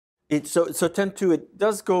So Tantoo, it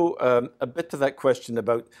does go a bit to that question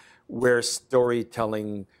about where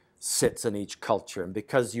storytelling sits in each culture, and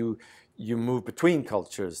because you move between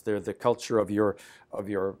cultures, there's the culture of your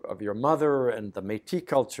mother and the Métis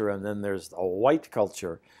culture, and then there's a white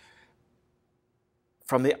culture.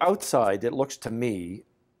 From the outside, it looks to me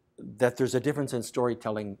that there's a difference in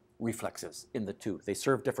storytelling reflexes in the two. They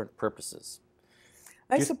serve different purposes.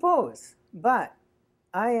 I suppose, but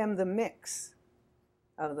I am the mix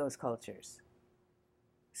of those cultures.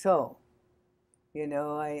 So,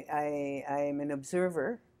 I'm an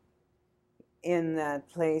observer in that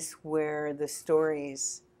place where the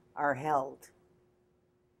stories are held.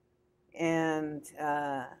 And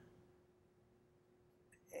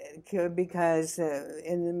because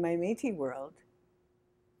in my Métis world,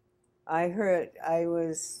 I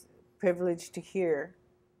was privileged to hear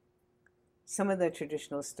some of the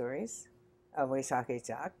traditional stories of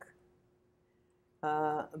Waisaketak.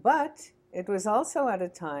 But it was also at a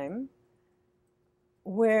time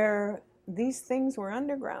where these things were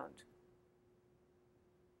underground.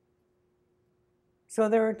 So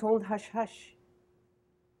they were told hush hush.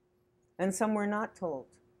 And some were not told.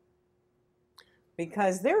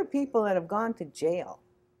 Because there are people that have gone to jail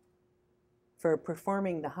for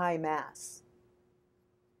performing the high mass.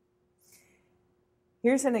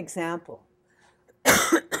 Here's an example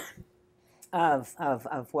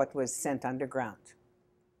of what was sent underground.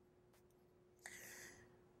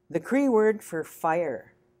 The Cree word for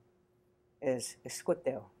fire is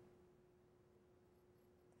esquoteo.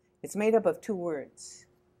 It's made up of two words,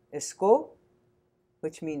 esco,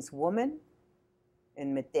 which means woman,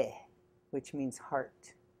 and mete, which means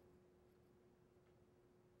heart.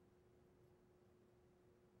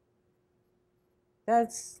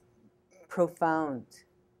 That's profound.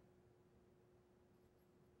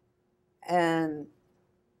 And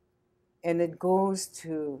it goes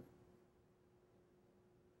to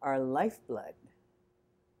our lifeblood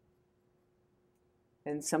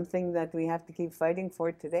and something that we have to keep fighting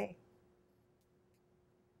for today.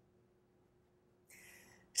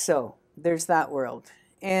 So there's that world.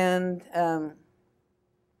 And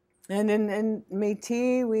in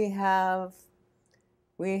Métis we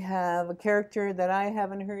have a character that I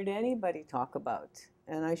haven't heard anybody talk about.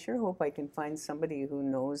 And I sure hope I can find somebody who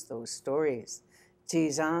knows those stories.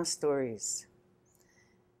 Jizan stories.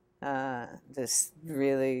 This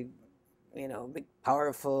really, big,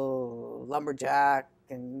 powerful lumberjack,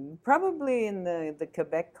 and probably in the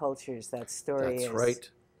Quebec cultures that story is. That's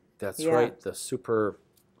right. That's right. The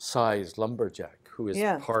super-sized lumberjack who is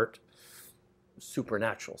part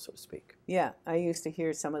supernatural, so to speak. Yeah, I used to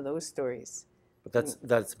hear some of those stories. But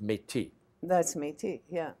that's Métis. That's Métis,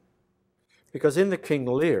 yeah. Because in the King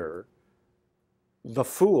Lear, the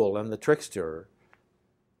fool and the trickster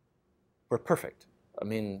were perfect. I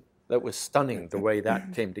mean, that was stunning the way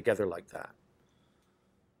that came together like that.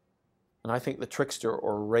 And I think the trickster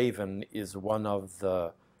or raven is one of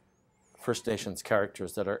the First Nations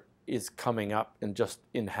characters that is coming up and just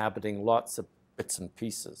inhabiting lots of bits and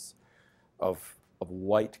pieces of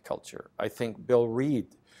white culture. I think Bill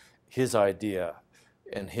Reid, his idea,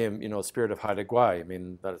 and him, Spirit of Haida Gwaii, I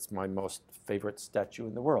mean, that's my most favorite statue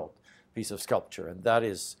in the world, piece of sculpture. And that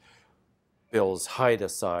is Bill's Haida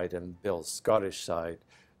side and Bill's Scottish side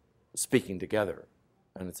speaking together.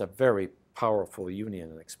 And it's a very powerful union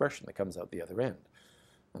and expression that comes out the other end.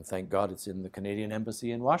 And thank God it's in the Canadian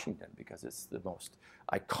Embassy in Washington, because it's the most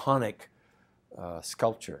iconic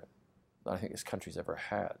sculpture that I think this country's ever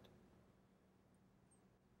had.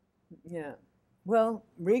 Yeah. Well,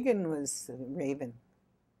 Regan was a raven.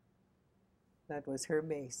 That was her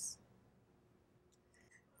base.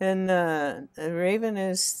 And a raven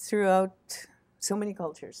is throughout so many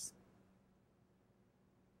cultures.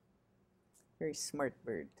 Very smart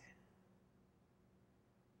bird.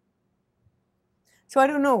 So I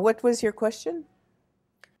don't know, what was your question?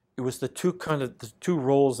 It was the two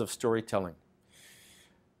roles of storytelling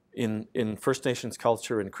in First Nations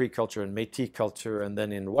culture, in Cree culture, in Métis culture, and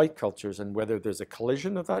then in white cultures, and whether there's a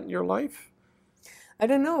collision of that in your life? I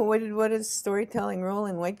don't know. What is storytelling role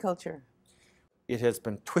in white culture? It has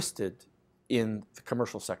been twisted in the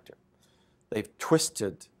commercial sector. They've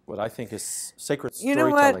twisted what I think is sacred storytelling. You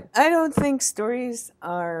know what? I don't think stories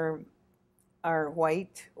are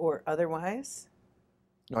white or otherwise.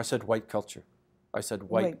 No, I said white culture. I said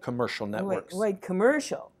white commercial networks. White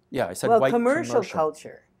commercial. Yeah, I said white commercial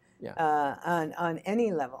culture. Yeah. On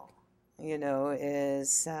any level,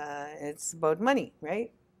 is it's about money,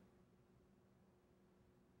 right?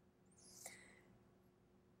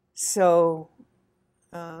 So,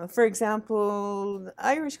 for example,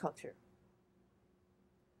 Irish culture.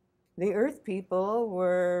 The Earth people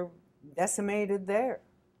were decimated there.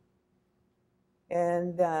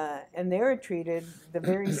 And they're treated the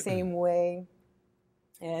very same way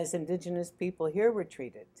as Indigenous people here were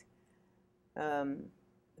treated.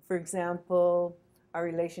 For example, our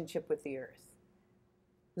relationship with the earth.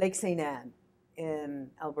 Lake St. Anne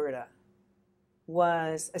in Alberta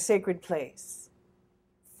was a sacred place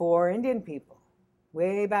for Indian people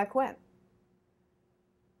way back when.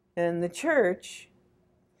 And the church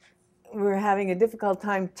were having a difficult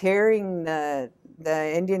time tearing the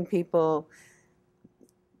Indian people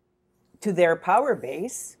to their power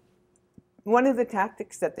base. One of the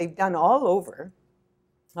tactics that they've done all over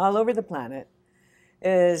the planet,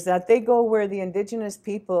 is that they go where the Indigenous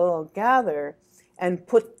people gather and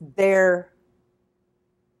put their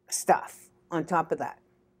stuff on top of that.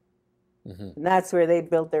 Mm-hmm. And that's where they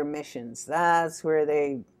built their missions. That's where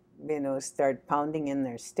they, start pounding in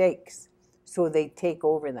their stakes. So they take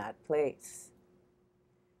over that place.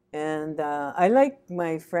 And I like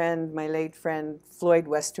my late friend Floyd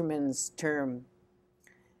Westerman's term,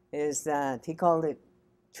 is that he called it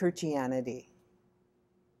churchianity.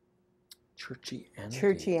 Churchianity.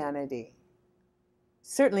 Churchianity.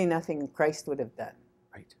 Certainly nothing Christ would have done.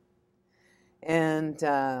 Right. And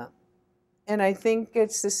I think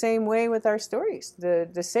it's the same way with our stories.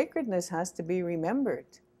 The sacredness has to be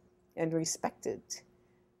remembered and respected.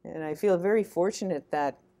 And I feel very fortunate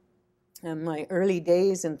that in my early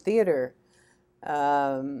days in theater,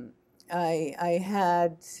 I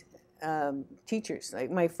had teachers, like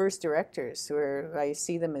my first directors, where I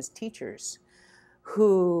see them as teachers,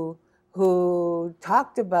 who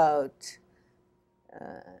talked about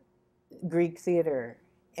Greek theater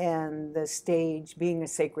and the stage being a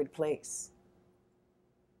sacred place.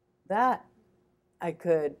 That I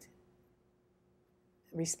could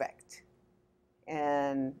respect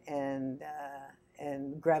and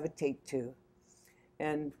gravitate to.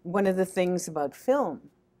 And one of the things about film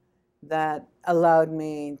that allowed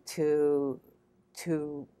me to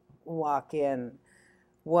walk in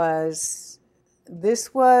was,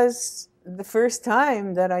 this was the first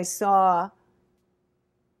time that I saw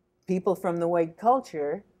people from the white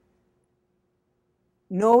culture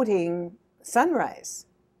noting sunrise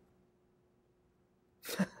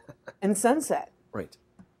and sunset. Right.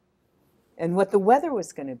 And what the weather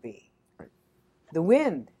was going to be. Right. The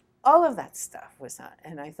wind, all of that stuff was on.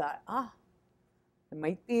 And I thought, I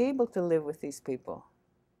might be able to live with these people.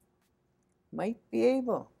 Might be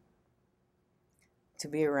able to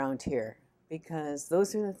be around here, because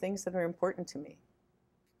those are the things that are important to me.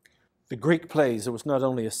 The Greek plays, it was not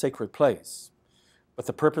only a sacred place, but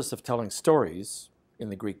the purpose of telling stories in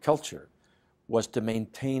the Greek culture was to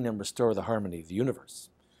maintain and restore the harmony of the universe.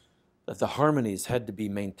 That the harmonies had to be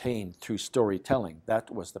maintained through storytelling. That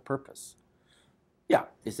was the purpose. Yeah,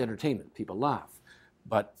 it's entertainment. People laugh.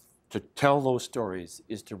 But to tell those stories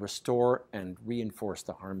is to restore and reinforce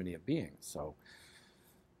the harmony of being. So,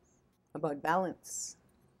 about balance,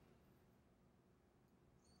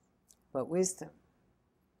 about wisdom,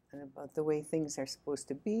 and about the way things are supposed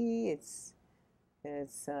to be. It's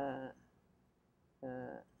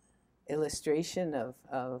illustration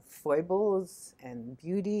of foibles and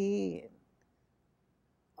beauty and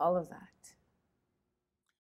all of that.